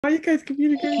Are you guys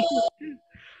communicating?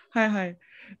 Hi, hi.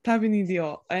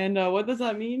 Tabinidio. And what does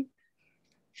that mean?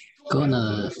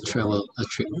 Gonna travel a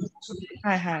trip.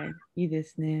 Hi, hi. いいで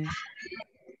すね。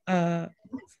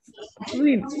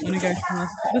Celine,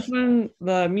 this one,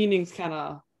 the meaning's kind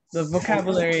of, the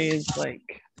vocabulary is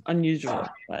like unusual,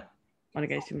 but お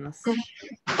願いします。こ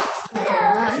こ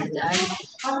は大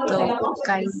都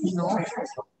会の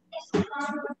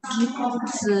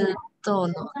鉄道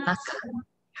の中。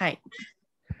はい。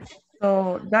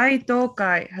So 大東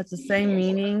海 has the same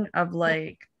meaning of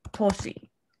like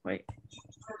Toshi. Wait.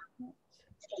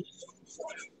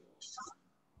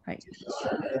 Hi.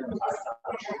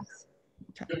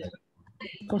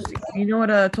 Toshi. You know what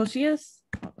a Toshi is?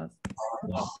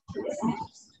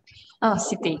 Oh,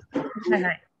 city. はい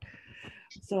はい。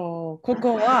そう、こ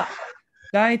こは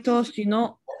大都市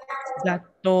の雑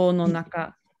踏の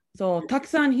中。そう、たく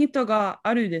さん人が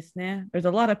あるですね。There's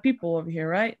a lot of people over here,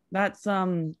 right? That's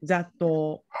雑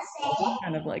踏,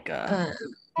 kind of like a...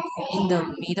 In the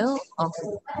middle of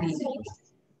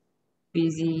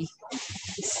busy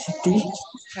city.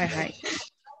 はいはい。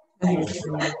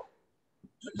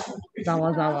ざ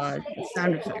わざわ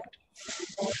sound effect.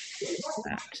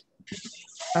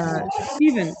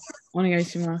 Steven, お願い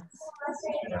します。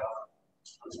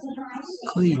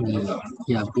恋に破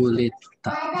れ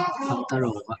た太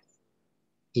郎は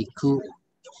行く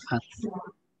あ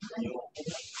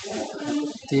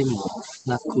ても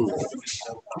なく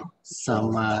さ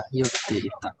まよってい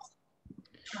た。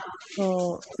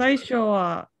そう、最初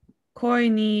は恋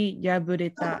に破れ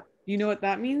た。Do you know what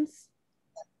that means?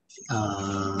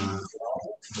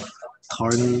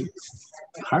 Torn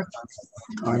heart?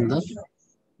 Torn love?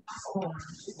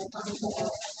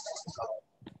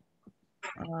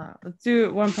 Let's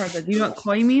do one part. Do you know what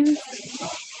koi means?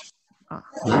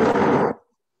 Love?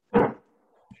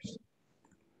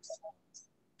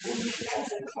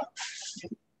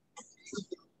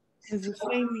 It's the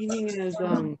same meaning as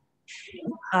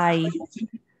I.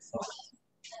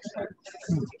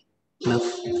 Love.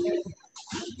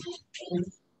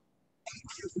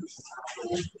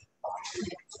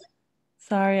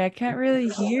 Sorry, I can't really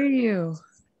hear you.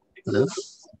 Love?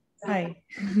 Hi.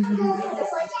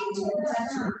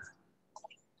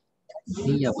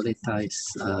 に破れた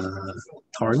is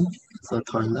torn, so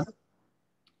torn love.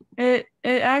 It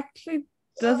actually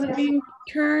doesn't mean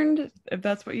turned, if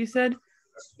that's what you said.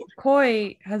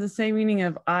 Koi has the same meaning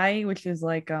of I, which is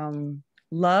like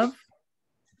love.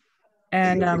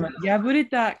 And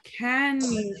yaburita can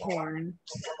mean torn.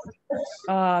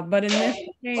 But in this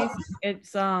case,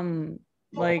 it's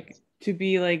like to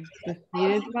be like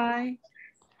defeated by.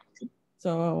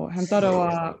 So Hamtaro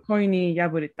wa koi ni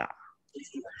yaburita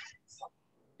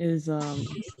is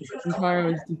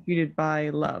Hamtaro is defeated by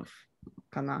love.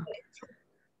 Kana.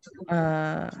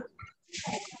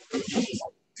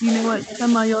 You know what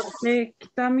samayotte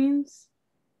kita means?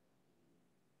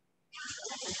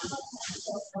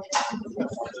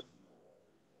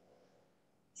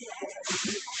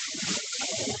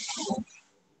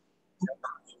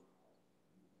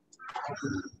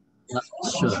 Not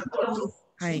sure.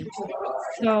 Hi.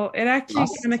 So it actually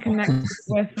kind of connects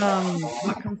with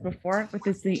what comes before, which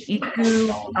is the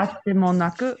iku atte mo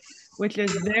naku, which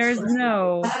is there's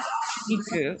no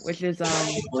iku, which is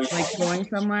like going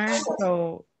somewhere.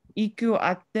 So iku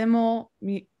atte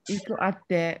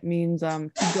means to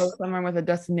go somewhere with a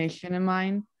destination in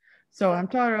mind. So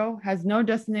Hamtaro has no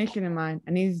destination in mind,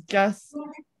 and he's just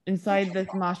inside this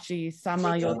mashi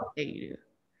samayotteiru,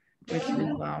 which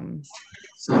is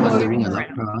So wandering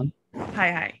around.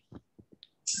 Hi.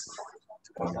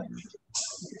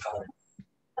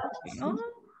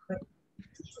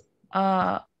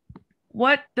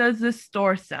 What does this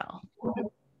store sell?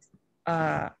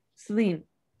 Celine.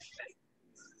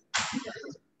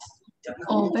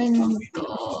 お弁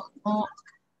当の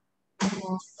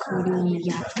栗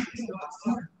屋。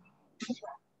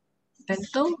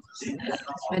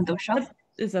Bento shop?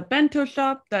 It's a bento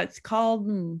shop that's called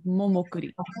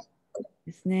Momokuri.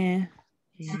 ですね。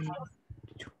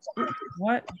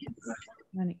What?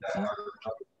 And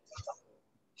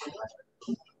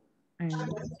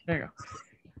there you go.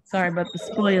 Sorry about the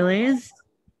spoilers.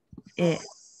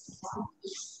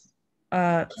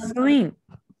 Celine.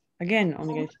 Again, お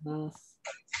願いします。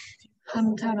ハ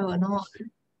ム太郎の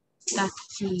立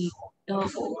ち止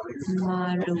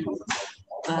まる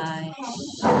場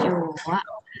所は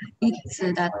い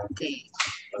つだって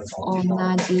同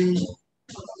じ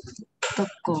と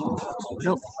こ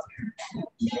ろ。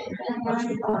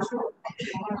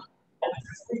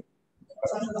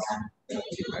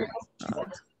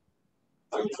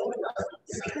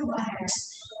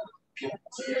Do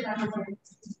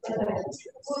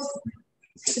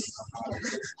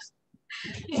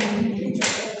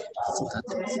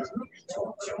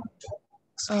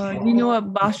you know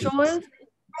what basho is?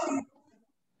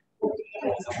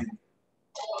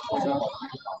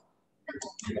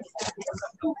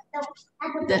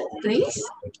 That place?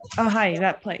 Oh, hi,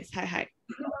 that place. Hi.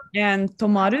 And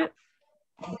tomaru?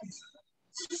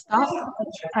 Stop.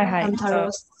 Hi.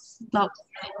 Hamtaro stop.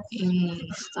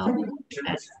 Stop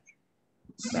at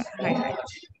Hi.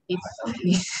 It's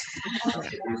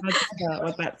That's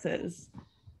what that says.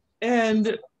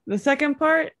 And the second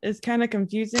part is kind of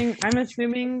confusing. I'm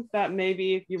assuming that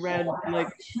maybe if you read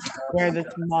like where this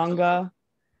manga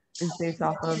is based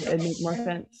off of, it'd make more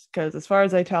sense. Because as far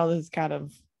as I tell, this is kind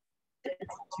of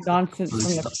nonsense from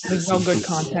there's no good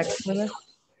context for this.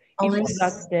 always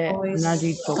stop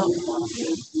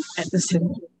at the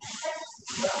same.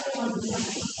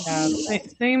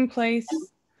 Same place.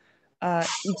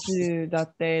 Itsu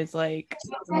datte is like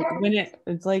when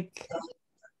it's like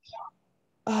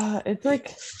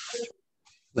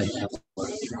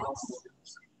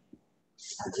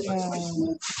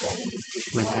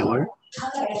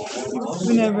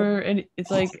whenever, and it's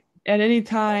like at any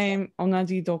time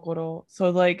onaji dokoro. So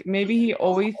like maybe he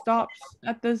always stops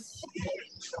at this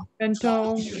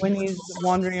bento when he's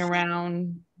wandering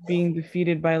around being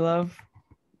defeated by love.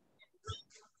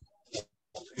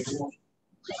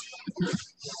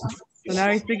 So now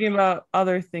he's thinking about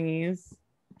other thingies.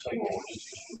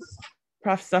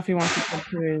 Perhaps stuff he wants to talk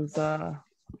to his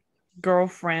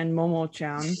girlfriend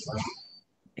Momo-chan.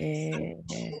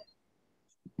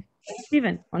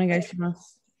 Steven, お願いしま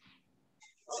す。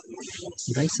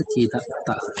大好きだっ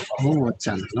たももち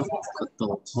ゃんのこと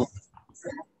を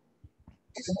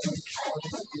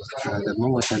the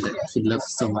Momo chan that he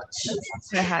loves so much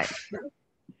はい。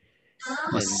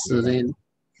忘れる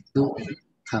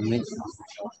ため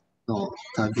の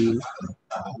旅な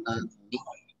のに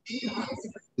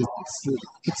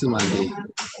いつまで経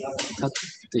っ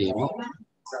ても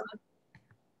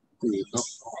僕の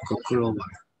心は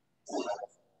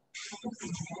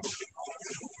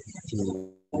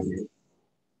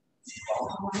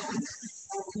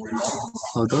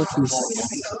although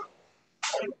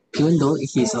even though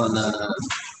he's on a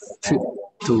trip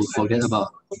to forget about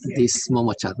this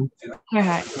Momo-chan,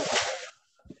 はい。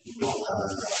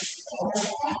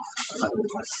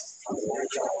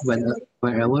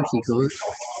wherever he goes,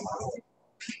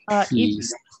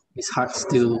 his heart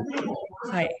still.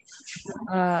 はい。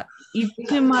い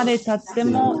つまで経って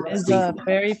も is a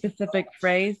very specific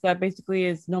phrase that basically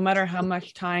is no matter how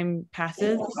much time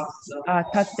passes.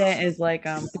 経って is like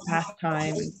to pass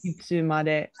time. いつま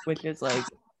で which is like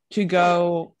to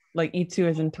go, like いつ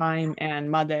is in time and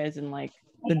まで is in like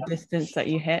the distance that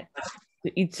you hit.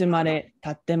 いつまで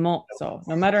経っても so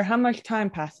no matter how much time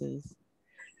passes,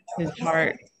 his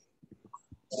heart.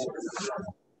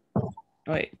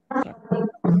 Wait.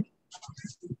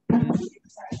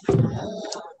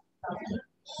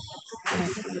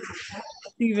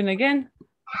 Steven again.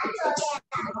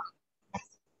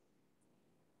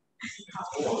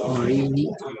 森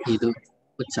にいる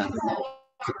おちゃんのこ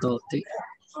とでいっ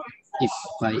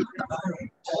ぱいだ。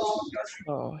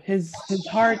Oh, his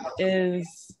heart is.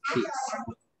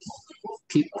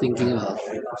 Keep thinking about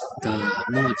the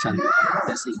Momo-chan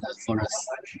that's in the forest.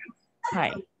 は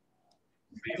い。い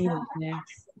いですね。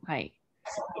はい。いっ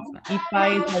ぱ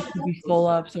い is like to be full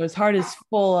of, so his heart is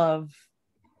full of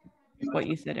what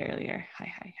you said earlier. は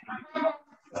い。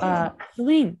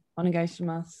Celine, お願いし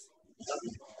ます。お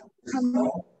ちゃん、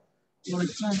お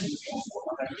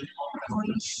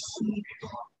いしい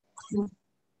の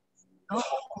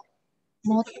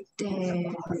持ってる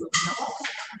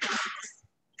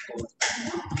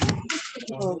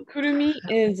の。くるみ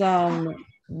is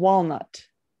walnut.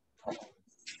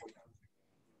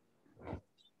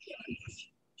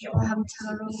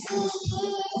 Hamtaro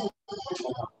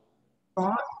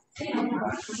brought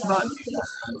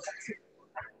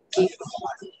gift.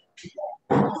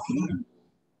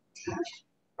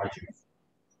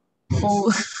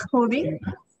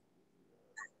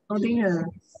 Holding a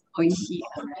おいしい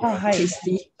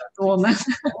tasty walnut.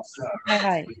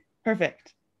 はい。Perfect.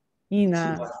 いい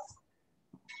な。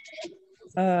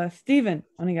Steven,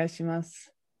 お願いしま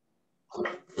す。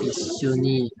一緒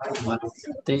に割っ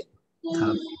て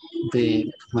食べ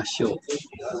ましょう。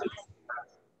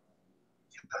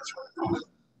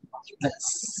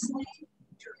Let's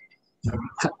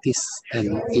cut this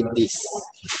and eat this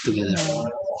together.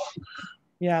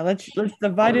 Yeah, let's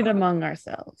divide it among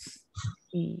ourselves.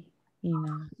 いい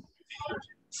な。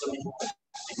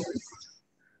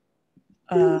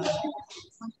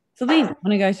Celine, お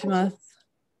願いします。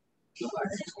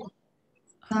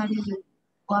二人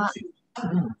は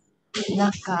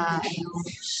仲良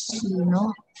し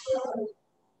の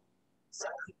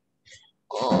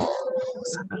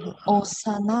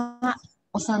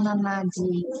幼なじ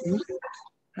み。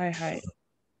はいはい。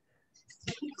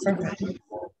Perfect.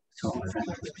 そう。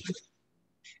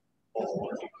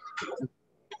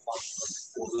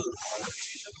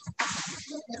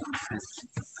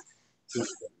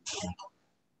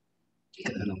You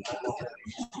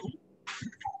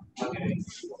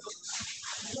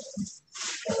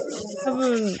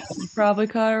probably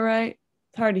caught it right.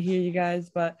 It's hard to hear you guys,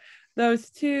 but those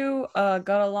two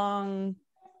got along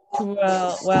too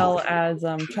well as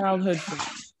childhood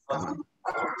friends.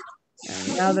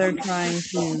 And now they're trying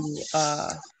to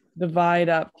divide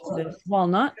up this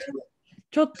walnut.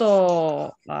 ちょっ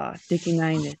とでき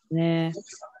ないんですね。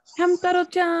Hamtaro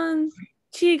chan,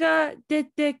 血が出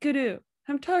てくる。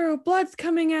Hamtaro, blood's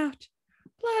coming out.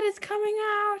 Blood is coming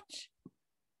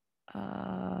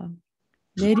out.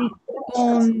 メリ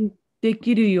コンで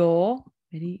きるよ。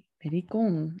メリコ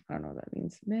ン。I don't know what that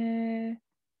means.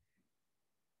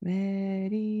 メ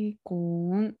リコ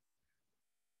ン。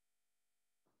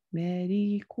メ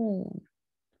リコン。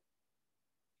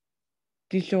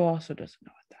Disho also doesn't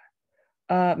know what that.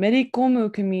 Merikomu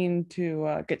can mean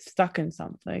to get stuck in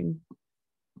something.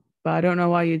 But I don't know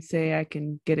why you'd say I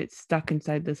can get it stuck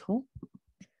inside this hole.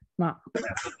 Ma.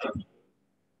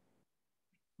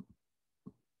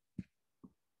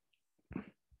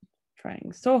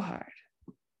 Trying so hard.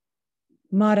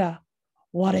 Mara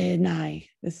warenai.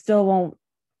 It still won't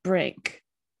break.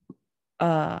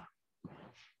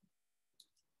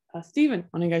 Steven,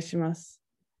 onegaishimasu.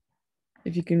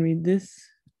 If you can read this.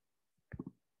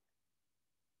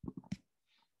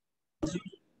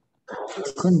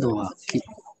 今度はきっ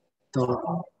と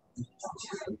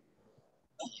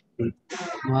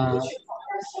わ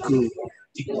く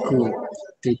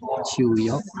でちゅう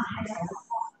よ。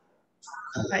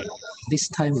This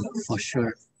time for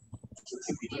sure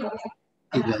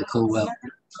it will go well.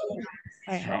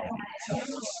 はいはい。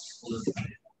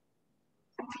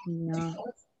いいな。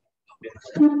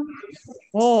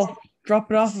Oh,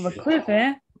 drop it off of a cliff,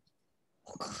 eh?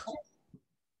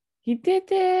 He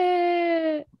did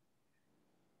it.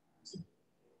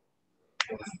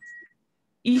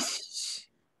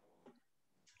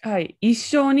 はい、一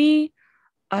緒に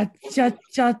あっちゃっ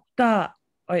ちゃった。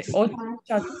落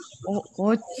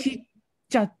ち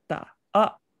ちゃった。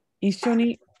あ、一緒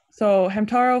に。So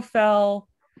Hamtaro fell.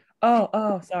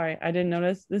 Oh, sorry, I didn't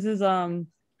notice. This is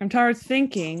Hamtaro's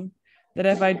thinking that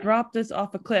if I drop this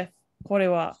off a cliff, これ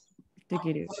はで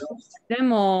きる。で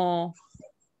も、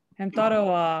Hamtaro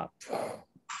は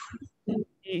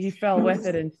he fell with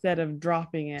it instead of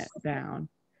dropping it down.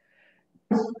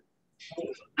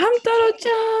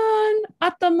 Hamtaro-chan,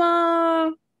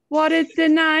 atama warete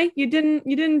nai. You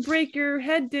didn't break your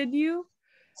head, did you?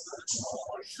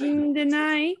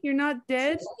 Shindenai, you're not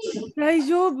dead.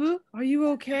 Daijoubu, are you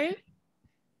okay?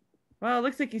 Well, it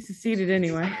looks like you succeeded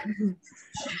anyway.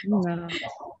 No.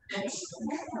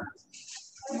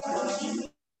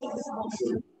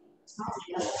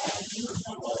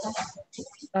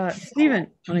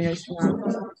 Steven, お願いします。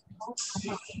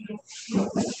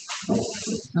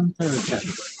ハム太郎ちゃん、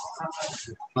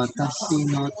私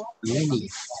のために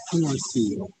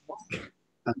命を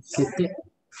かけて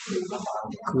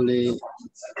くる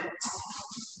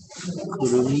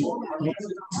みを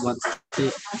割っ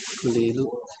てくれる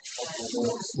お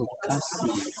かし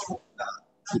な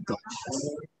人。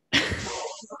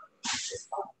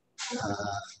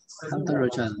ハム太郎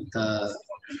ちゃん、the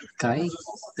guy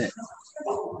that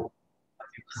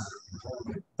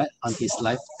bet on his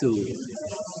life to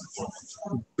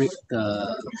break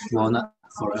the walnut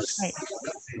for us. はい。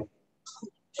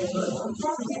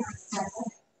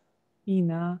いい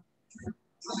な。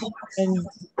And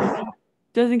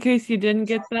just in case you didn't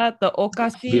get that, the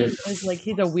okashi is like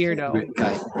he's a weirdo. Weird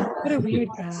guy. What a weird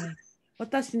guy.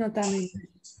 私のために。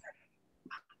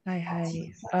はいは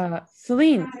い。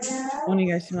Celine, お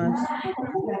願いします。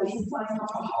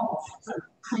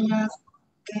早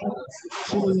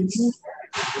くに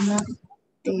なっ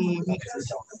てね。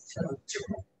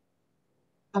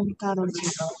ハム太郎ちゃ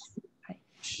ん。はい。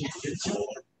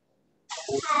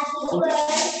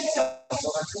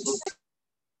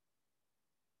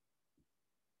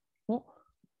お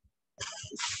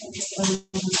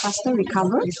Faster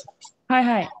recover? はい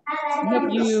はい。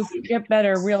Hope you get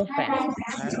better real fast.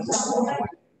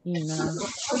 いいな。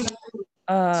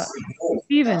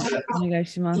Steven, お願い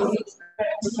します。ハム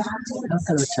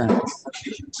太郎ちゃん、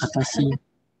私に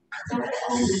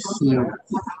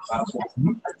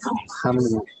ハム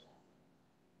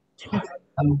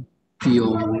病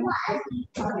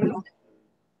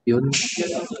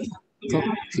と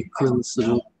結婚す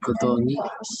ることに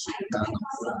したの。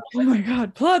Oh my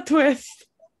god, plot twist!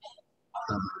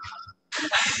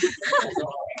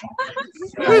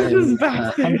 Who's this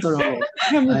bastard? Hamtaro,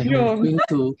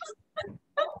 Hamtaro.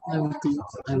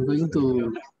 I'm going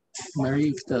to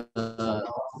marry the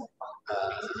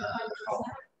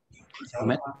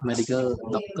medical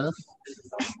doctor.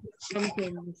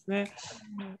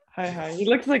 He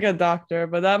looks like a doctor,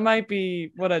 but that might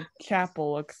be what a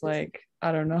chapel looks like.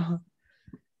 I don't know.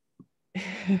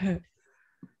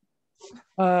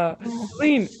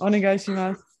 Celine,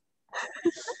 onegaishimasu.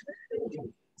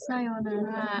 さよな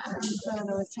ら、太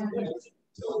郎ちゃん。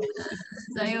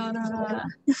さよなら。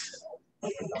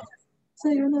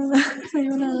さよなら、さ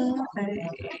よなら。はい。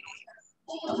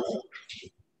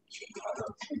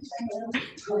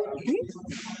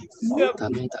ダ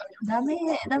メだ。ダメだ。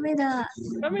ダメだ。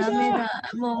ダメだ。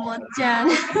ももちゃん。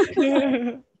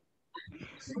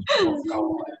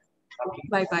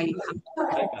バイバイ。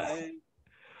Bye-bye.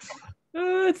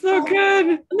 Oh, it's so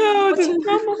good. No, it's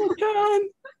not Momo-chan.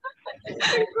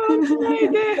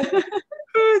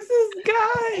 Who's this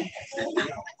guy?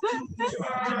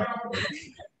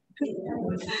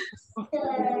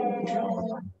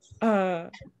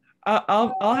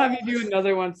 I'll have you do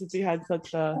another one since you had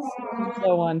such a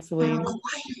slow one, Celine.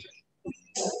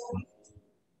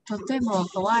 とても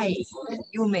怖い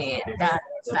夢だっ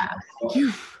た。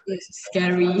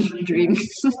Scary dream.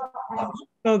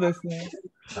 そうですね。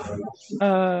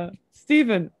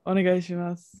Steven, お願いし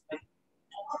ます。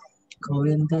公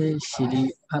園で知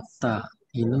り合った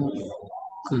犬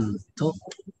くんと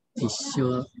一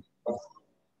緒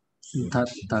だっ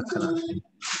たから、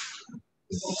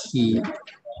久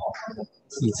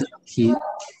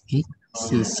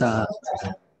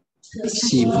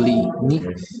しぶりに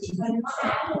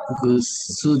ぐっ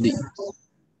すり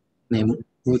眠っ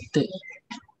て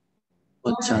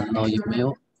お茶の夢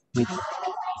を見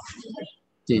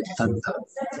てたんだ。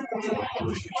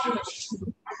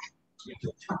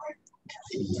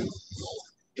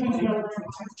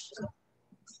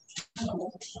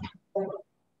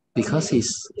Because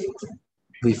he's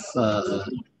with a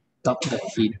dog that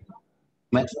he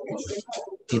met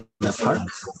in the park.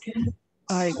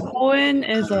 Koen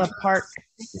is a park.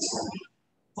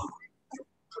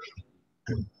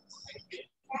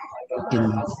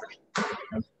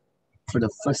 For the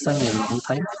first time in a long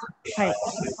time,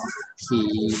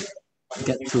 he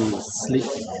get to sleep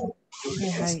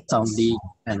soundly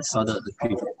and saw the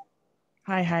dream.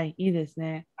 いいです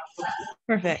ね。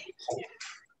Perfect.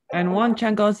 And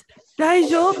one-chan goes, 大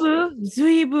丈夫？ず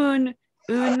いぶん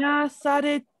うなさ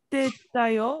れてた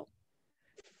よ。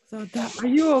So are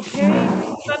you okay?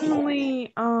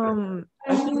 Suddenly, I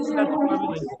think that's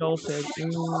probably adulted.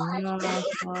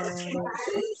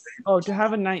 Oh, to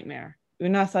have a nightmare.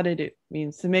 Unasareru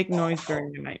means to make noise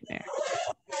during a nightmare.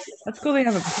 That's cool. They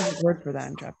have a specific word for that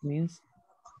in Japanese.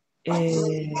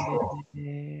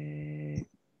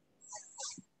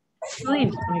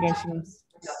 Celine, お願いします。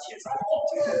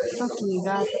時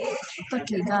が経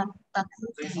て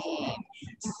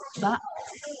ば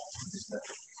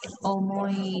思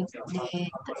い出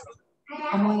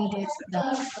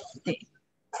だって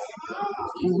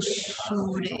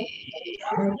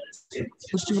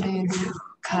薄れる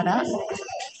から。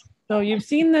So you've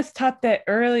seen this tate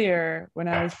earlier when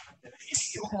I was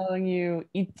telling you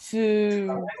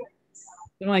itsu,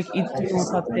 like itsu no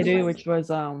tateru, which was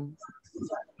no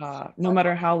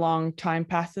matter how long time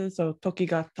passes. So toki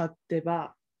ga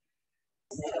tatteba.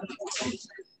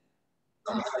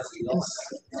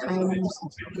 Time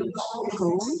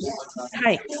goes.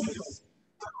 はい。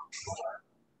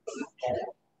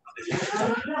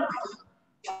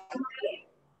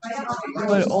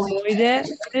What 思い出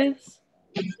is?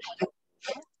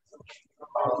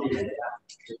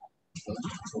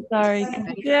 Sorry,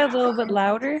 can you say it a little bit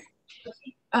louder?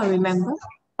 Oh, remember?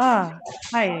 Hi.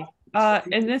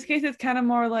 In this case, it's kind of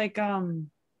more like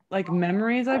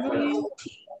memories, I believe.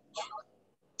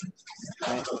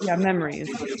 Right. Yeah, memories,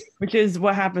 which is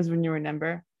what happens when you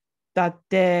remember.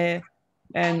 Datte,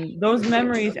 and those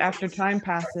memories after time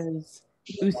passes,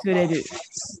 usureru.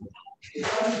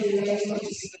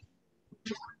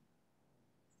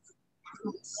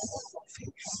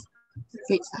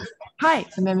 Hi.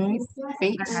 The memory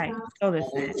fades. はい、そうで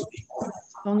すね。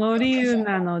その理由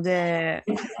なので、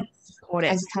これ。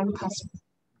As time passes,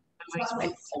 memories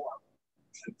fade.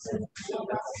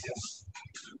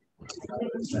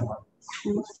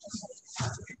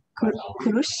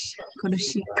 苦し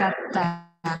かっ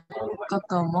たこ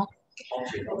とも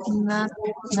懐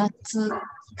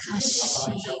か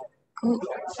しく思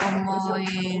え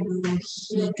る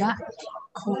日が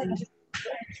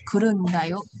来るんだ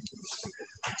よ。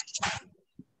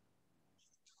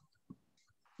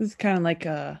This is kind of like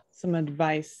some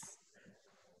advice.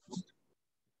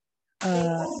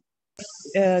 Do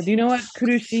you know what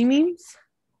kurushi means?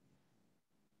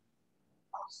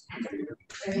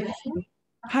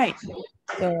 はい。苦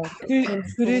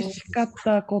しかっ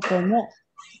たことも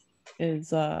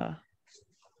is How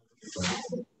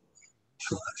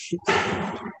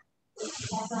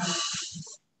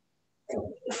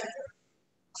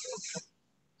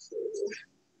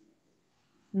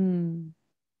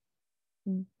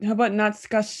about 懐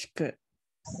かしく？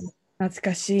懐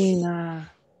かしい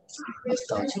な。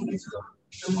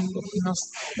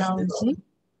Nostalgia?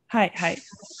 はいはい。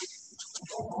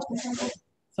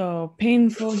So,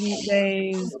 painful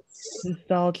days,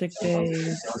 nostalgic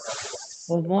days,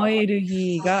 思える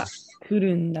日が来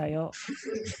るんだよ。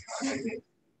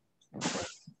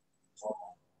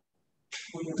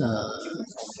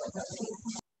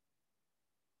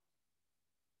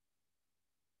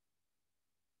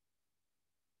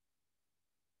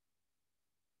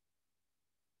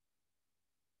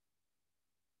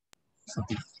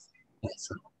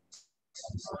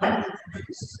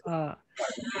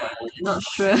Not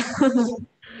sure.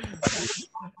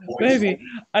 Maybe.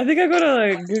 I think I'm gonna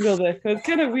like Google this because it's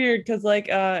kind of weird because like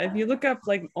if you look up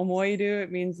like omoidu,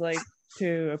 it means like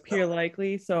to appear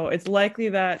likely. So it's likely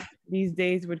that these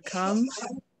days would come.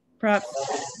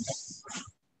 Perhaps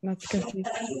natsukashi.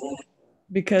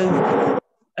 Because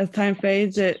as time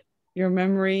fades, your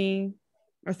memory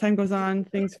as time goes on,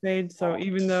 things fade. So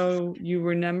even though you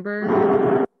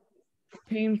remember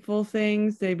painful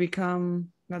things, they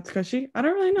become natsukashi. I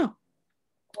don't really know.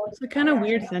 It's a kind of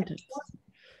weird sentence.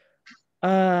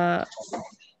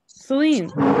 Celine,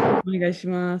 お願いし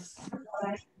ます。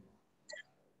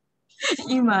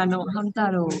今のハム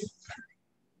太郎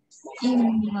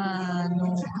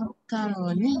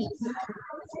に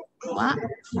は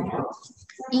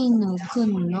犬く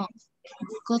んの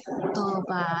言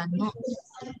葉の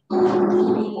意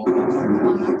味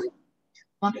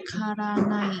はわから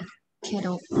ないけ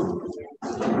ど、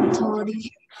と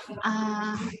り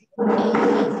あ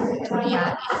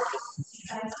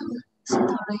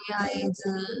え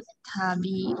ず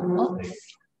旅を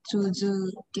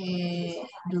続け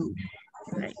る。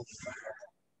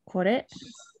これ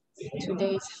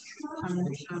Today's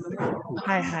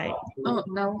はいはい。Oh,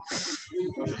 no.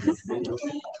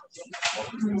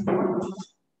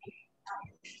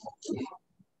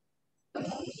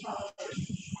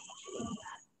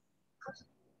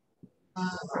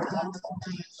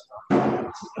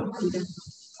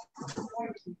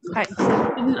 I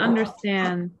didn't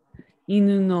understand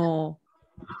犬の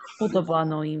言葉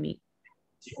の意味。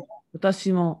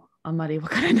私もあまりわ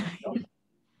からない。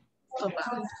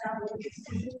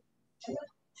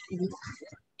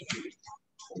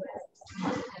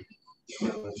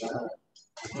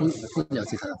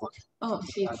Oh,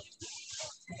 he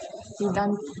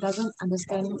doesn't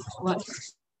understand what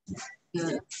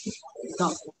the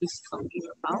dog is talking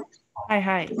about. はい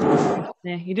はい。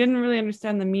ね、he didn't really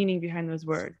understand the meaning behind those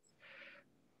words.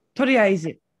 とりあえ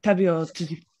ず旅を続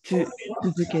け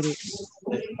る。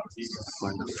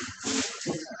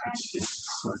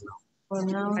For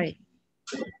now, はい。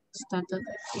started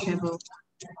travel.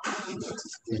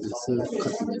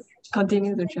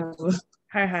 Continue to travel.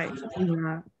 はいはい。いい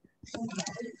な。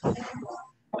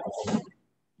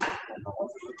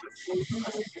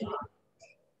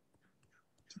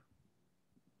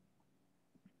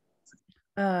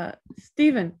スティ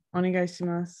ーブン、お願いし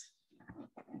ます。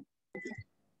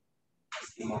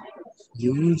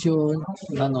友情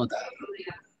なのだ。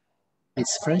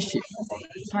It's friendship.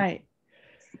 はい。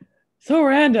So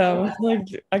random. It's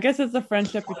like, I guess it's a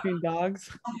friendship between dogs.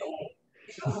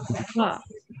 ま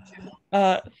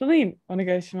あ、セリーン、お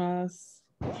願いします。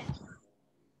ハ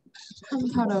ン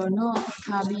タロウの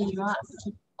旅は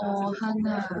お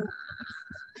花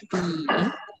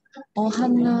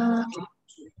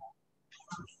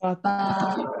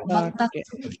畑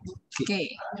続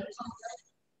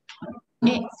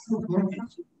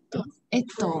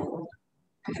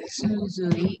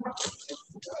い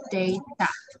ていた。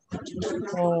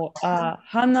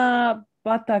花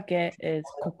畑 is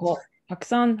ここ。たく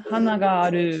さん花があ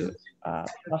る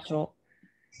場所。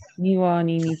庭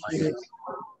に似てる。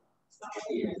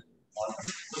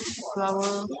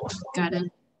Flower garden.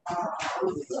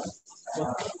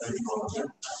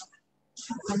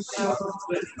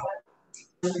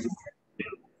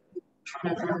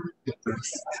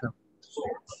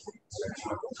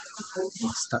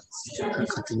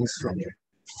 Continues from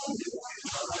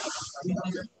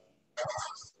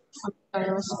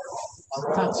Hamtaro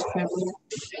starts February.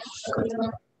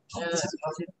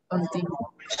 Continue.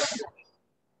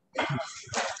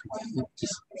 It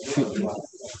is stripped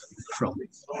from.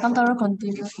 Hamtaro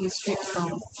continues his trip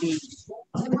from the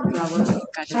flower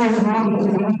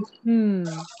garden.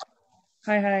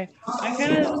 Hi. I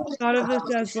kind of thought of this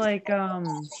as like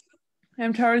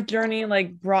Hamtaro's journey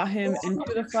like brought him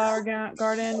into the flower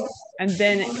garden and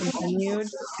then it continued.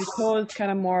 And Ko is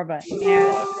kind of more of a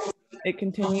it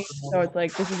continued. So it's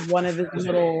like this is one of his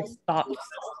little stops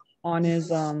on his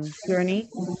journey.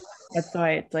 That's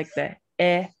why it's like the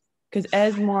because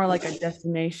is more like a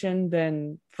destination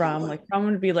than from. Like from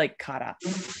would be like kara,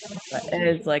 but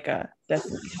is like a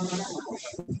destination.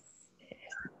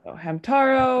 So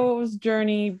Hamtaro's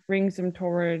journey brings him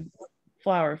toward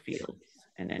flower fields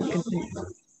and then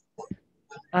continues.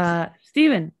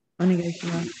 Steven, お願いし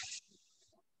ます。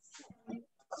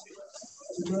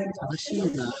楽し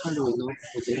みな春のお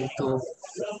弁当、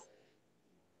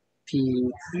ピ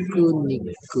クニ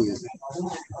ック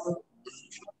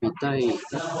みたい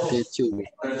でちゅう。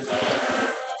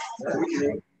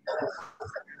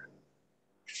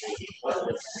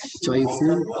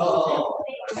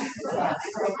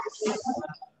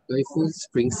Joyful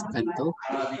Springs Bento.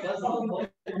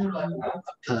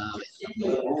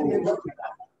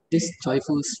 This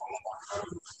Joyful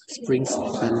Springs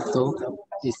Bento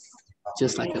is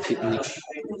just like a picnic.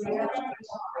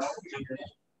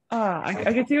 I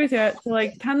can see what you're saying. So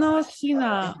like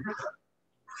Tanoshina.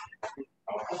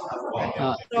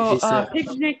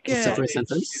 Picnic. It's a first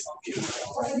sentence.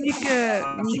 Picnic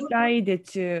mitai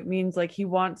dechu means like he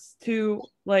wants to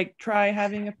like try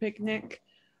having a picnic.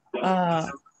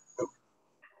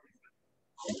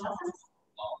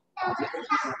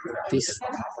 This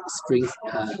spring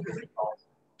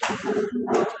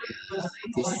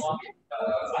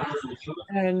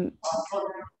and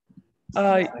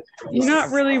you're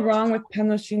not really wrong with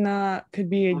Tanoshina could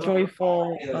be a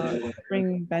joyful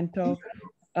spring bento.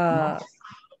 I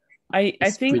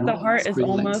think the heart is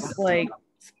almost like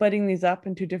splitting these up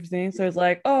into different things. So it's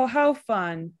like, oh, how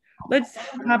fun. Let's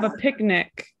have a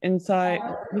picnic inside.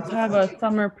 Let's have a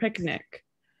summer picnic.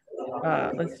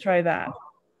 Let's try that.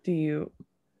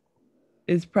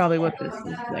 Is probably what this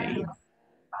is saying.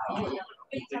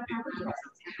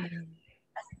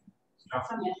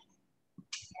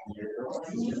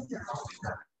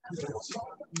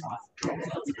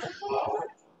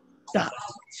 Stop.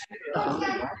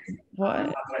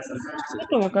 What?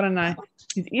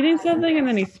 He's eating something and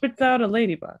then he spits out a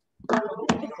ladybug.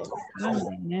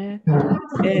 Celine,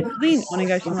 お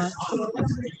願いします。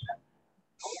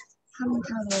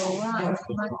Hamtaroは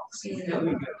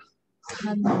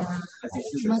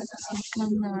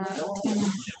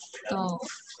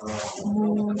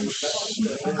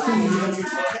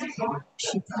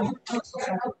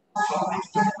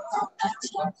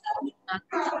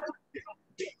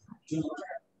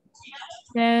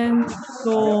テン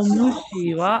トウム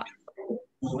シは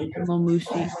この虫。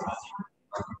レ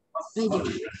ディ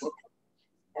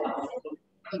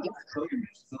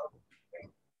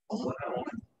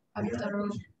Hamtaro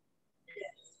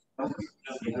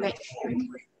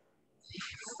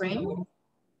friend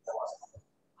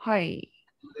はい。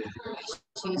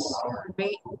She's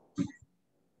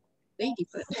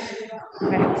ladybug.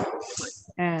 Okay.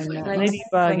 And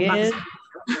ladybug is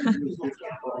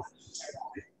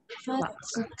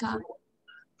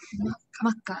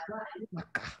Maka.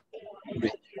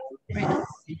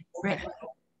 Red.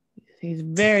 He's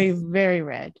very, very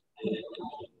red.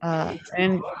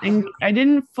 And I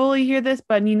didn't fully hear this,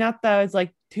 but Ninata is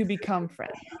like to become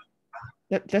friends.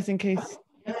 Just in case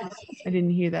I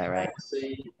didn't hear that right.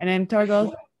 And then Tar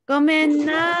goes, Gomen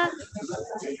na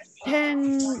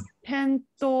Tento-chan.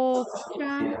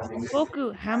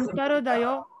 Boku Hamtaro da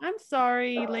yo. I'm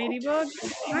sorry, Ladybug.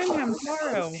 I'm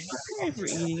Hamtaro. Sorry for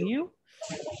eating you.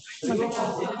 Must be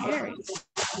scary.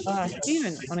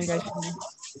 Steven, お願いします。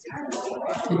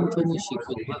テントウムシ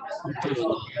君は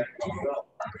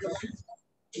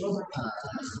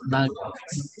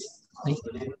本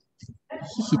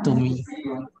当に瞳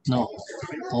の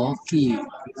大きい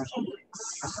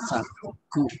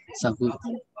サグない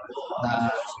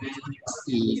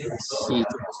し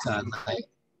かない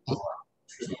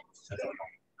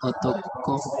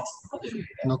男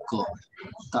の子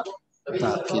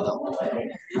だけど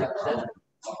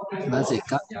なぜ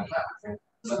か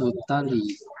二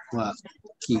人は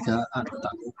気があっ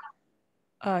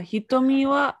た。瞳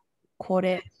はこ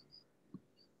れ。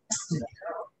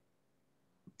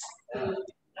お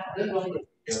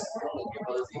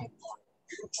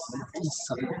じ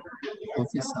さん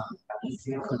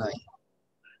くらいし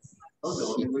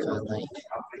かない。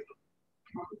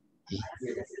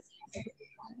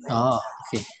Oh,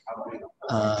 okay.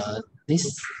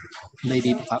 This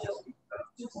ladybug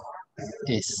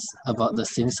is about the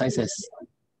same size as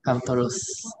Hamtaro's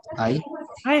eye,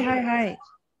 はいはいはい。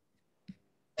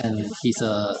 and he's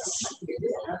a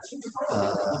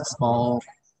small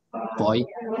boy, は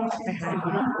いはい。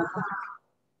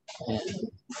 and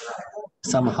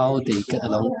somehow they get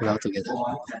along well together.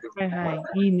 はいは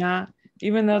い。いいな。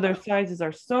Even though their sizes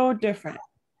are so different.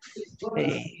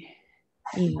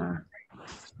 いいな。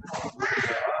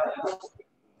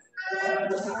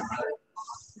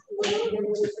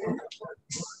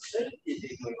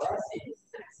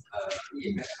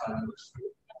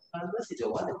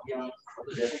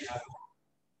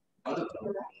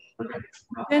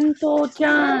戦闘ち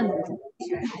ゃん、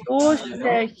どうし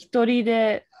て一人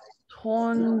で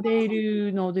飛んでい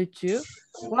るのでちゅ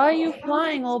？Why are you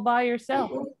flying all by yourself?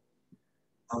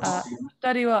 あ、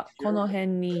二人はこの辺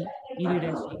にいる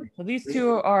らしい。So these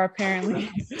two are apparently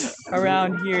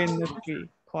around here in the tree.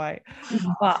 Quiet.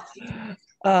 ま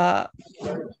あ、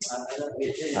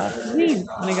please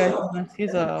お願いします。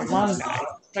He's a long guy.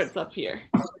 Starts up here.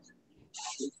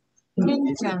 ケ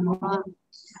ンちゃんは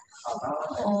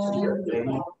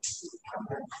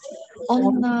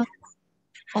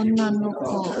女の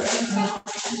子に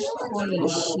恋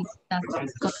したこ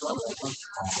と。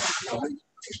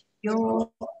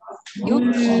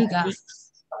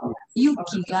勇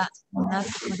気がなく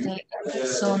て、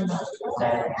その子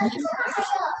に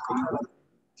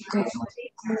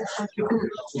告白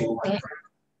で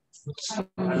き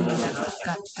なかっ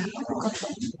たこと。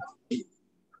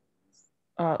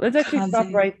Let's actually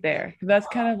stop right there. That's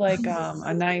kind of like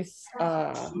a nice,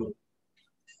 for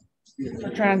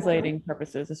translating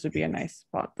purposes, this would be a nice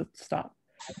spot to stop.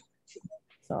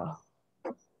 So,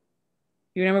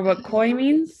 you remember what koi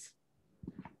means?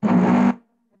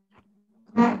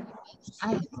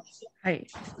 はい。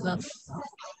Love.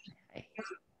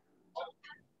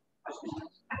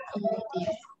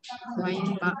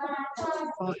 Crying back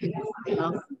for in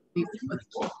love with a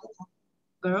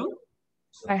girl.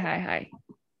 はいはいはい。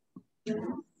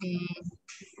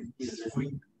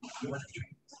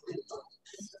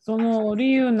その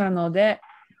理由なので、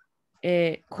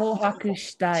告白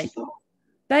したい。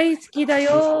大好きだ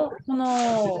よ、こ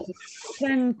の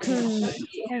ケン君、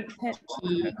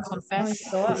こ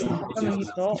の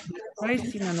人大好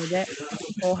きなので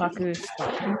告白したい。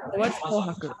What's 告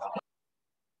白？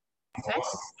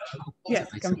 Yes,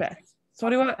 confess. そ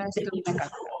れはできなかっ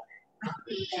た。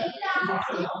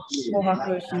告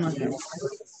白しません。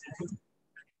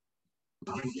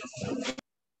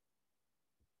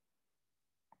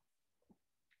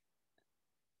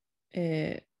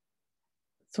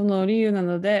その理由な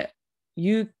ので、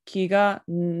勇気が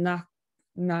な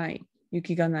い。勇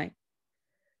気がない。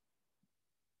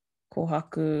告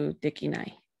白できな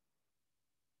い。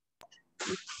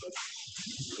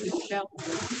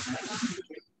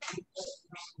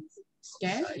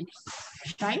Scared?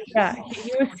 Yeah,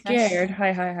 he was scared.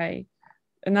 Hi, hi, hi.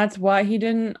 And that's why he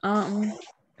didn't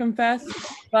confess.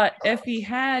 But if he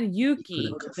had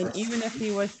Yuki, then even if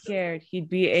he was scared, he'd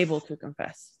be able to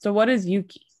confess. So what is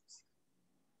Yuki?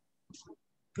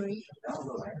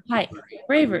 Hi,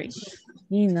 bravery.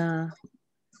 いいな。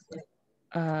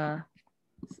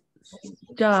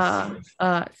じゃ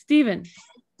あ、スティーブン、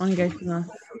お願いしま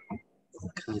す。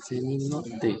風に乗っ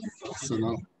てそ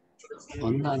の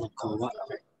女の子は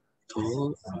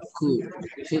遠く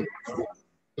へ行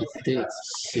って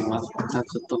しまった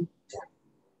ことを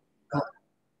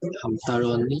ハム太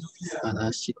郎に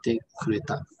話してくれ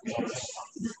た。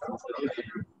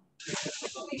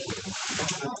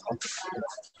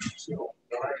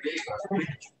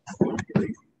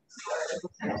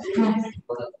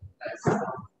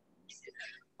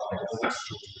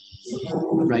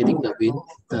Riding the wind,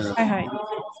 the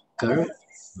girl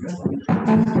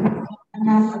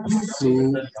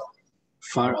flew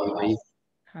far away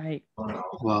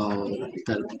while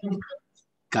the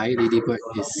guy ladybird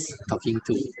is talking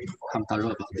to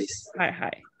Hamtaro about this. はいは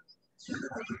い。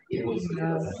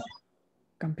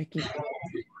完璧。て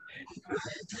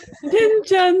ん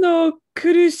ちゃんの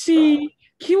苦しい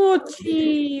気持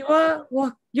ちは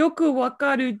よくわ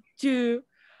かるっちゅう。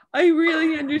I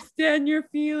really understand your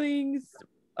feelings,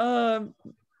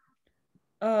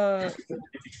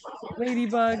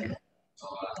 Ladybug.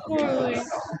 Totally.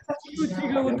 気持ち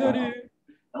がわかる。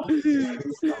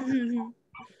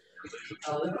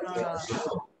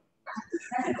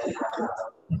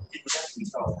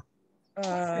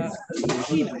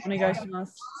いいな、お願いしま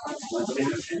す。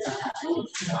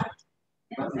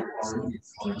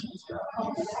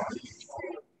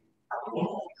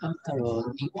ハム太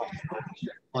郎に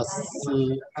忘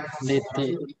れ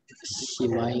てし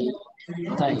まい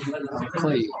たい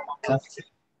恋が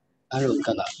ある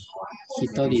から一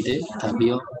人で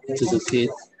旅を続け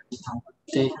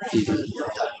ているんだ。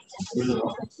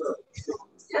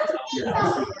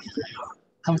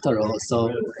Hamtaro also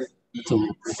to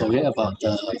forget about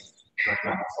the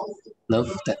love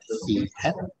that he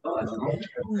had.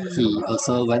 He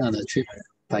also went on a trip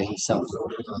by himself.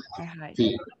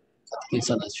 He is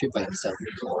on a trip by himself.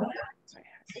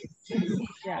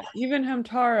 Yeah, even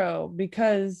Hamtaro,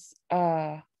 because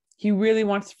he really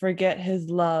wants to forget his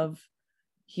love,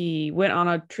 he went on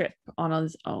a trip on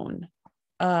his own.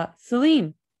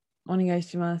 Celine, お願い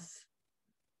します。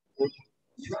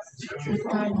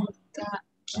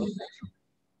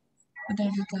二人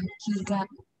が気が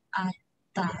あっ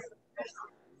たわ。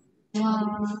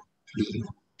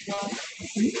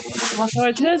So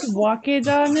it says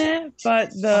wakedane, but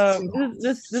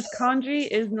this kanji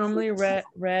is normally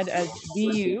read as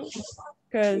du,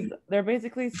 because they're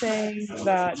basically saying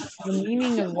that the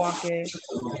meaning of wake is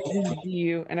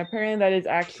du, and apparently that is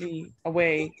actually a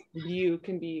way du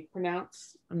can be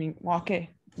pronounced. I mean, wake,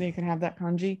 they can have that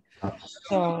kanji.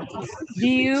 So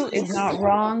du is not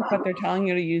wrong, but they're telling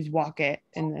you to use wake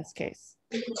in this case.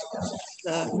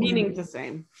 The meaning's the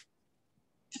same.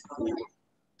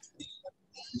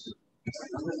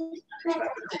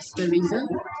 That's the reason.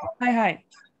 Hi.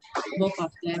 Both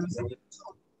of them.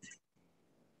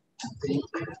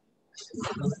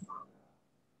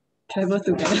 Travel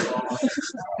together.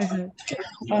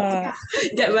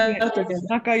 Get well together.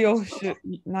 仲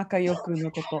良く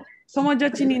のこと。友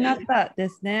達になったで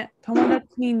すね。友達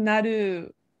にな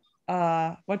る。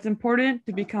What's important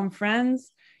to become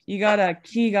friends? You gotta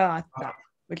気があった,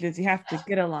 which is you have to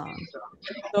get along.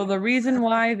 So the reason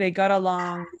why they got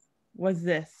along was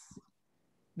this.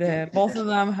 Both of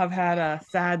them have had a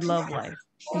sad love life.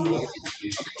 ち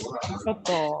ょっ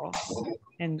と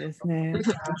変ですね。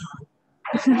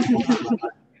ステ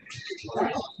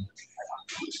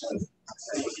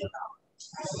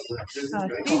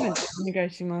ィーブン、お願い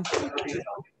します。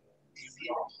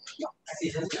一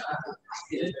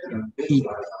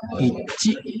に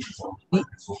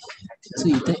つ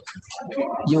いて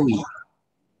良い。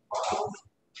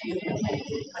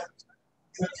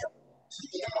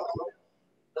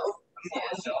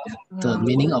The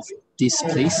meaning of this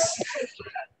place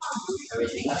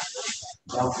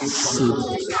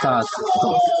start.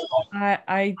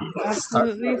 I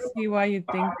absolutely see why you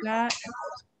think that.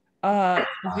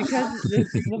 Because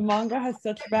the manga has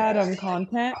such bad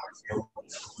content.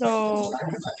 So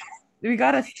we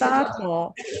got a start,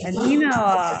 and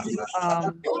Nina,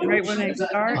 right when they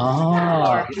start.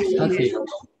 Okay.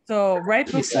 So right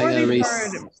before they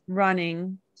started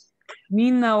running,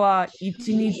 Nina wa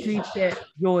ichi ni tsuite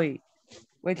yoi,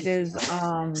 which is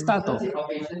Start.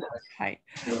 Hi.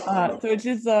 So it's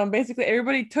just basically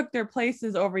everybody took their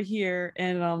places over here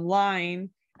in line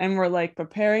and were like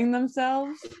preparing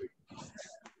themselves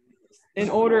in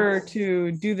order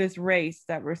to do this race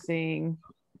that we're seeing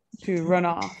to run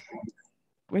off,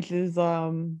 which is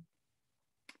so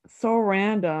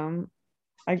random.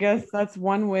 I guess that's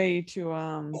one way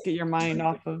to get your mind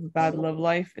off of bad love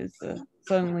life, is to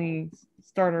suddenly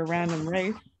start a random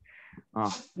race.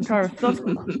 Oh, I'm tired of stuff.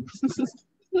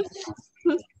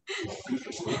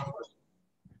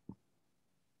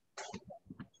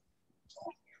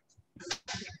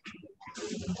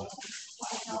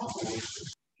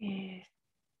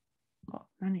 Oh,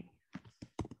 何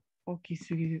大き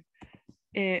すぎる。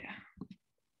リ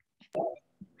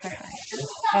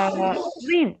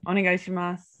ン、お願いし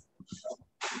ます。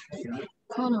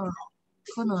この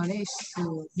レース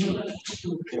に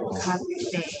勝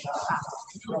てば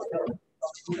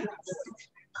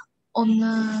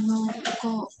女の子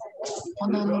を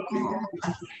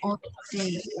追って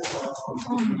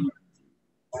飛ん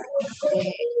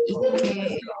で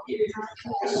いけ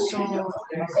そう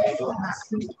な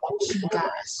気が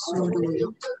する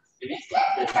よ。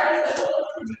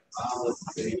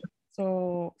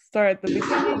So start at the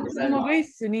beginning. このレー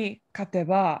スに勝て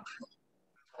ば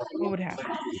what would happen?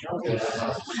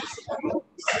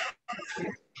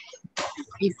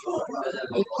 If you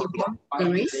won the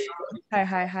race?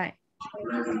 はい。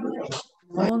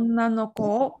女の子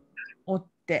を追っ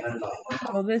て。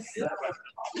So this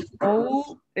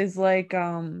O is like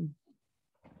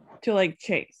to like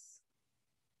chase.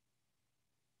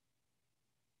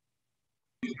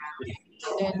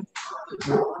 Then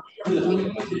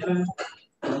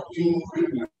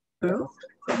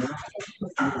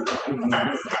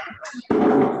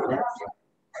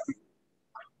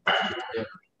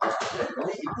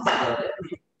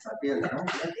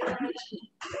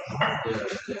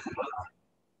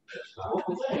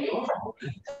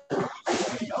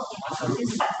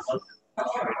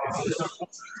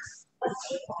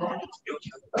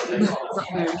Not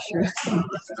very sure.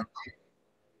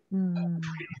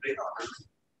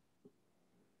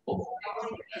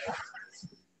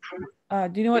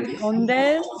 Do you know what tonde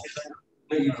is?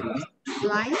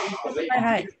 Fly?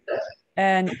 Hi.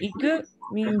 And iku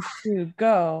means to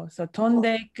go. So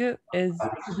tondeiku is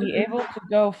to be able to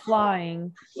go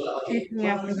flying, chasing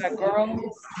after that girl.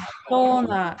 So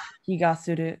na higa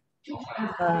suru.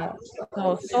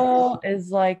 So so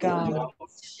is like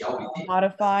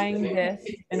modifying this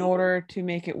in order to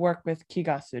make it work with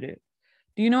kigasuru.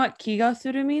 Do you know what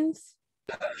kigasuru means?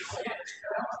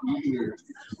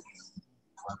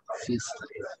 Feel.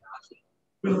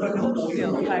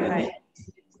 Hi.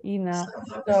 Ina.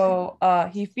 So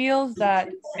he feels that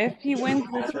if he wins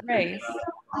this race,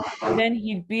 then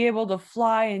he'd be able to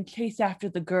fly and chase after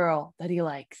the girl that he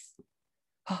likes.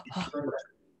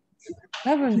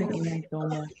 多分できないと思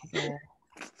うけ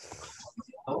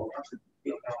ど。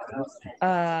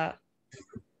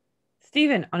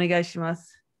Steven、お願いしま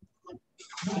す。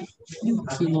勇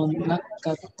気のな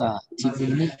かった自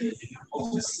分に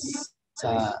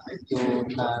さよ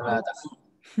ならだ。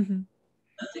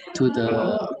to the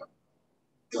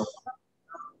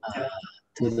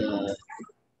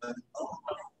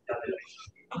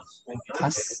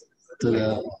past, to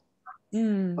the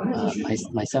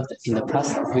myself in the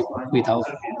past without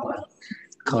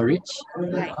courage.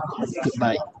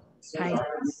 Goodbye. Hi.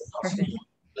 Perfect.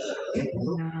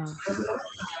 No.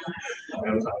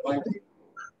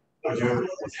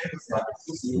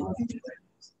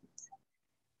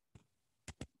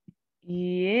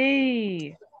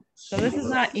 Yay. So this is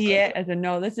not ie as a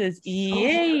no, this is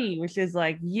yay, which is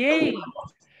like yay.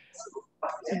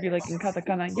 It'd be like in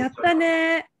katakana, yatta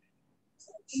ne.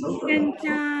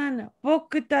 Ken-chan,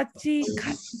 boku tachi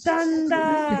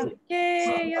kattanda.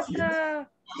 Yay, yatta.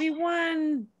 We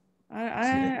won.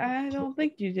 I don't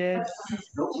think you did.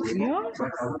 Yeah.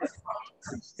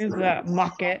 Is that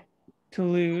mock it to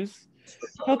lose?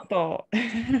 Toto.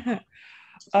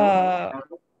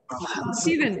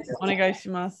 Steven, お願いし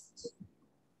ます。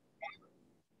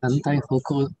反対方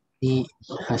向に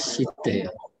走って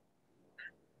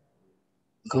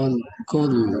ゴー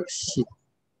ルし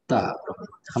た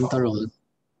ハム太郎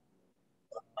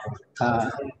た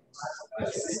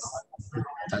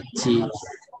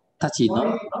ち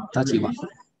は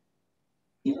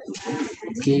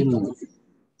ゲーム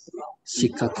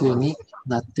失格に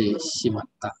なってしまっ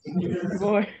た。す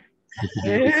ごい。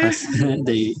Because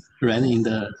they ran in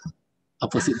the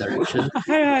opposite direction.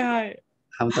 はい。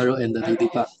Hamtaro and the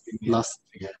Ladybug lost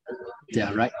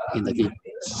their right in the game.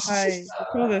 はい、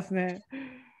そうですね。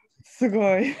す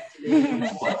ごい。スリ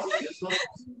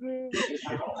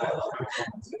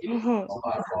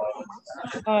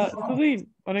ーン、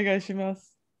お願いしま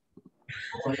す。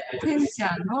天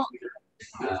社の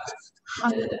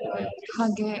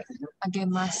励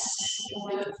ます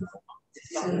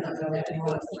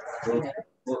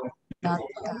だっ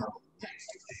た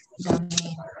ダメ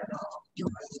よ。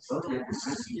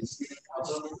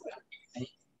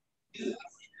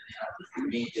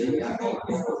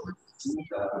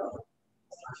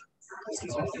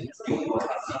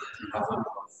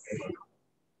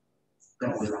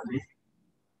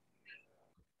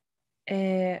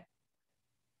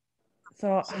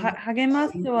そう、励ま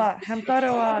すは、ハム太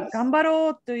郎は頑張ろ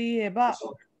うと言えば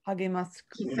励ます。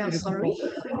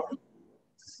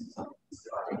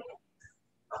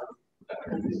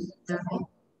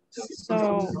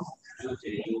So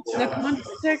the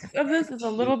context of this is a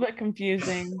little bit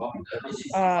confusing. So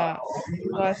I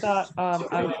thought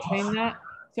I would explain that.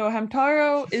 So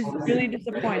Hamtaro is really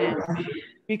disappointed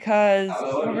because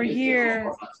over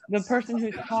here, the person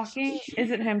who's talking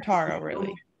isn't Hamtaro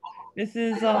really. This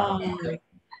is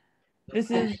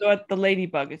what the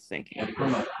ladybug is thinking.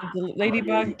 The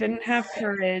ladybug didn't have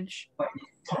courage,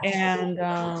 and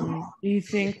he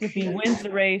thinks if he wins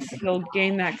the race, he'll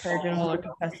gain that courage and will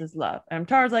confess his love. And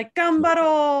Hamtaro's like,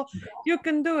 "Gambaro, you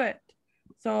can do it."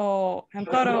 So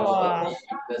Hamtaro wa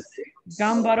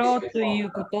gambaro toい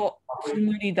うことつ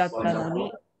もりだったの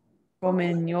にご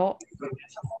めんよ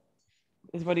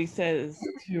is what he says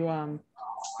to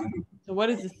So what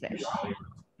does this say?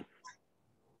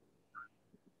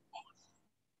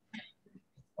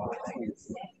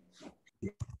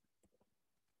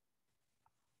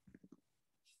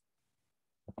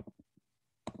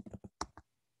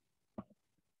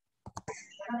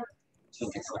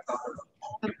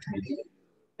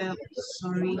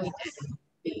 Sorry that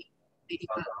the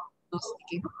ladybug lost the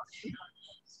game.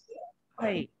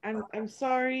 Hey, I'm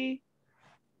sorry.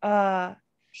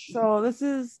 So this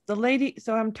is the lady.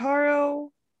 So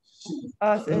Hamtaro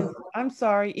says, I'm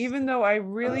sorry, even though I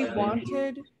really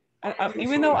wanted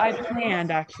even though I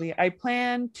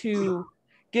planned to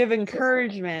give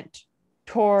encouragement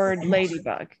toward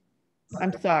Ladybug.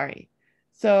 I'm sorry.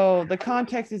 So the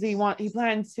context is he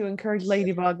plans to encourage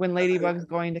Ladybug when Ladybug's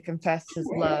going to confess his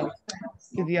love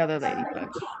to the other Ladybug.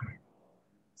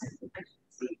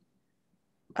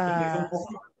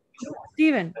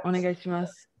 Steven, お願いしま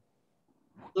す。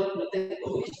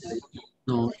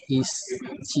の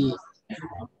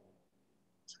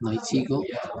いちごを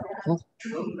諦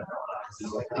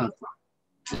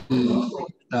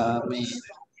め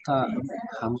た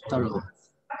ハム太郎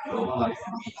は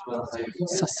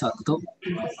さっさと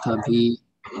旅立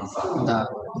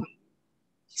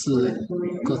つ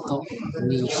こと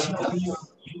にした。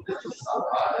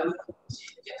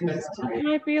It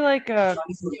might be like a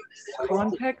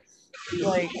context,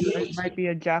 like it might be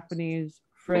a Japanese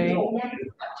phrase or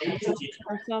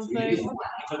something.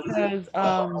 Because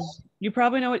you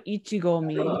probably know what ichigo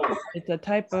means. It's a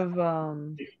type of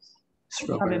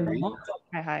Strawberry.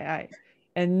 Hi.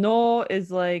 And no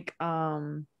is like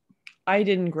I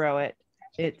didn't grow it.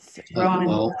 It's grown in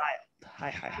the wild.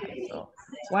 Hi. So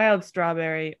wild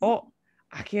strawberry. Oh,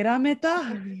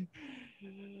 akirameta.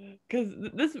 Because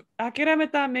this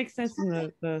akirameta makes sense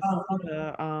in the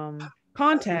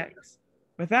context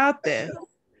without this.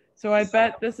 So I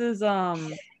bet this is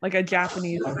like a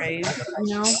Japanese phrase,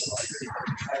 you know?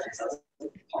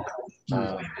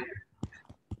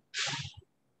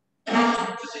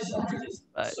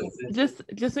 But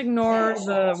just ignore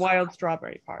the wild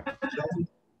strawberry part.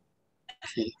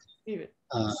 Okay.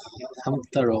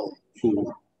 Hamtaro,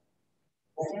 who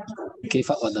gave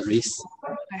up on the race,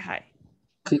 Hi.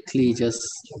 quickly just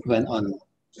went on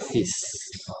his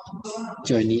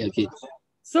journey again.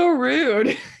 So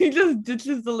rude. He just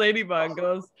ditches the ladybug,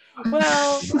 goes,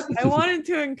 well, I wanted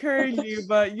to encourage you,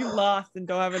 but you lost and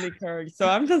don't have any courage. So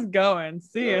I'm just going.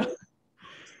 See ya.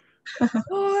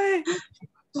 Oi,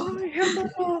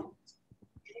 Hamtaro.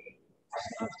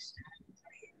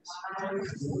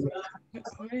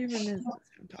 What even is this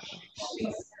Hamtaro?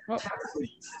 Oh,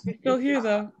 he's still here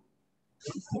though.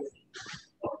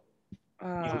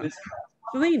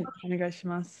 Celine, お願いし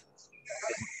ます。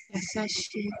優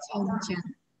しい賢者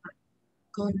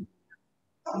ご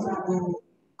僕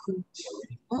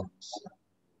を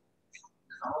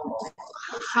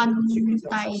反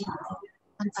対に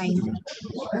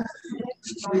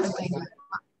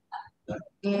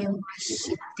電話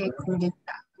してくれ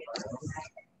た。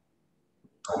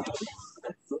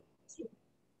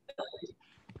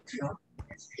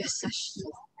優しい。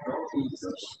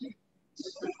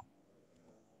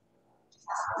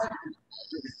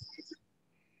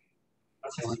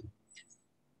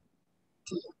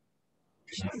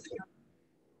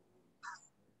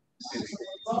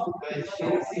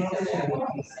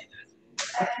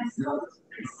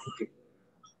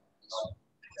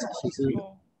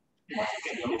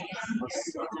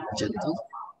Gentle.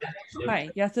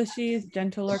 Hi, 優しい is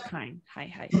gentle or kind. は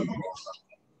い。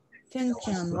てん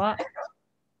ちゃんは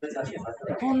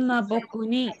こんな僕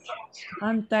に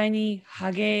反対に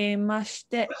励まし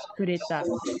てくれた。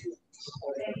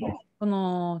こ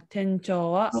の店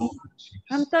長は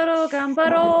ハム太郎頑張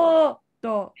ろう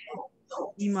と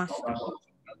言いました。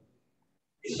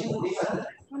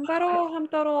頑張ろう、ハム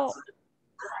太郎。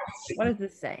What does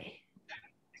this say?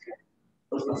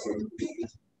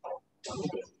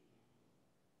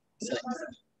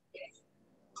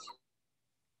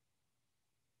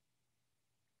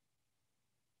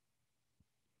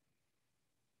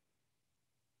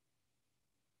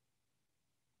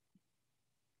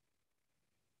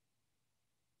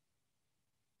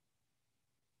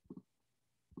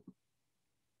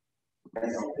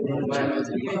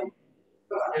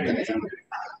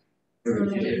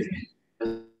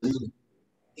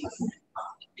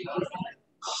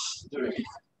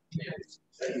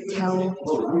 Tell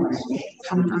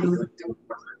Hamtaro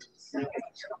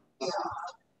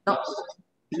not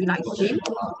be like him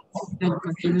and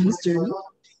continue his journey.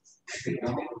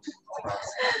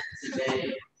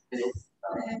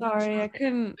 Sorry, I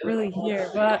couldn't really hear,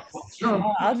 but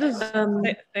I'll just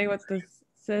say what this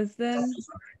says then.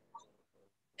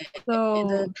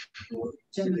 So,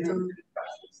 Gentle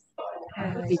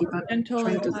gentle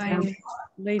and kind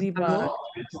ladybug.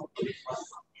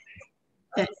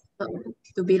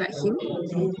 To be like him.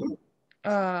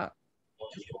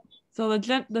 So the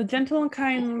gentle and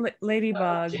kind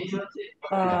ladybug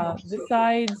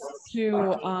decides to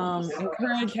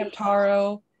encourage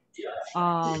Hamtaro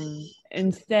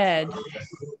instead.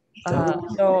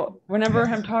 So whenever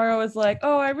Hamtaro is like,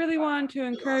 oh, I really want to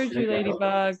encourage you,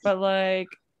 ladybug, but like,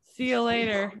 see you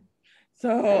later.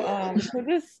 So so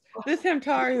this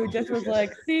Hamtaro who just was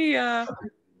like, see ya,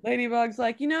 Ladybug's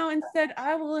like, instead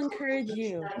I will encourage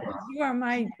you. You are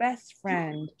my best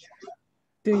friend.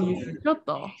 Do you? ちょっ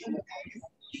と。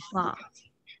ま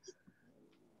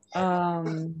あ。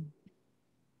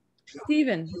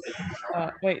Steven.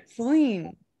 Wait,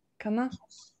 Celine. かな？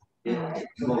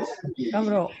頑張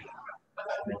ろ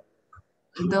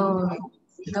ど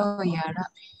うや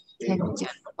ら、てっちゃ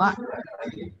んは、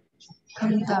ハ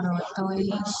ム太郎と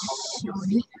一緒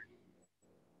に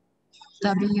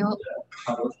旅を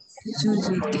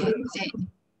続けて、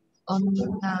女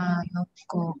の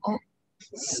子を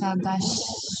探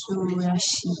すら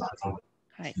しい。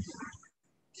はい。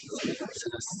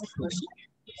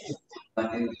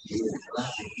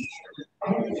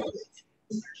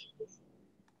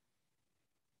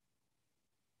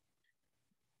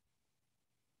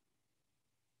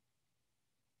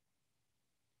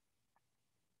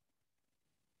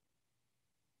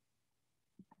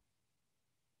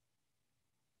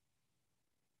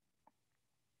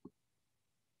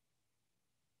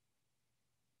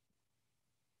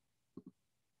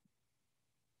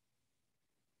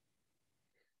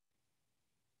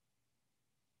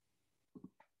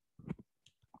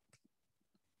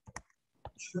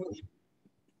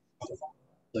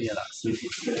どうやら数日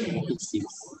it seems.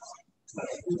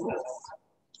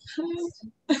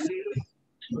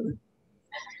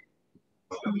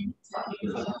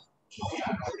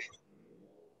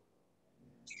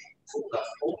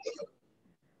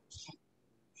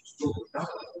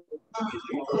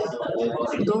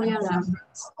 どうやら、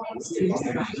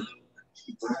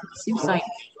seems like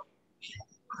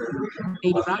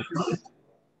ladybug.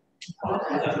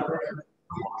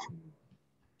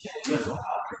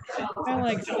 Kind of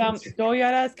like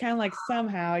Doyara is kind of like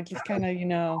somehow it just kind of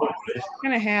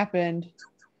kind of happened.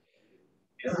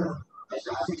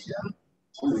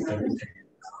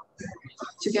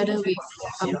 Together with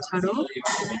Hamtaro,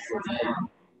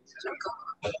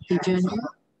 the journey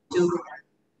to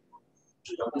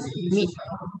meet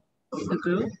the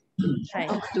girl. はい。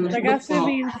 To Like look us for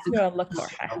means to look for.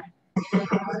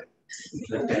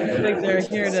 Like they're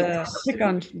here to pick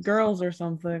on girls or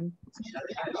something.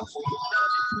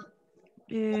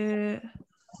 じ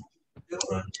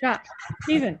ゃあ、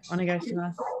Steven、お願いし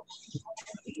ます。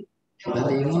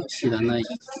誰も知らない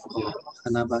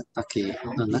花畑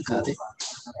の中で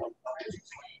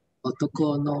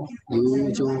男の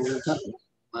友情が生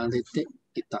まれて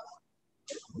いた。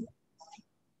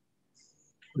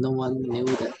No one knew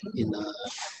that in a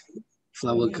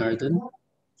flower garden,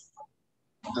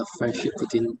 a friendship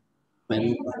between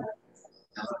men,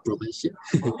 romantic,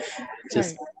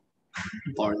 just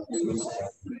born.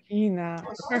 いいな。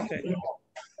Perfect.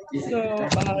 So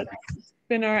it's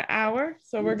been our hour,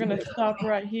 so we're gonna stop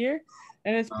right here.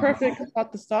 And it's perfect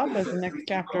spot to stop as the next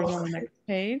chapter is on the next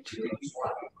page.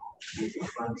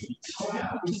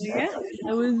 Yeah,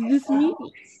 that was this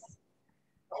meeting.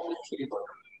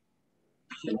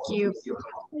 Thank you.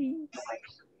 Bye.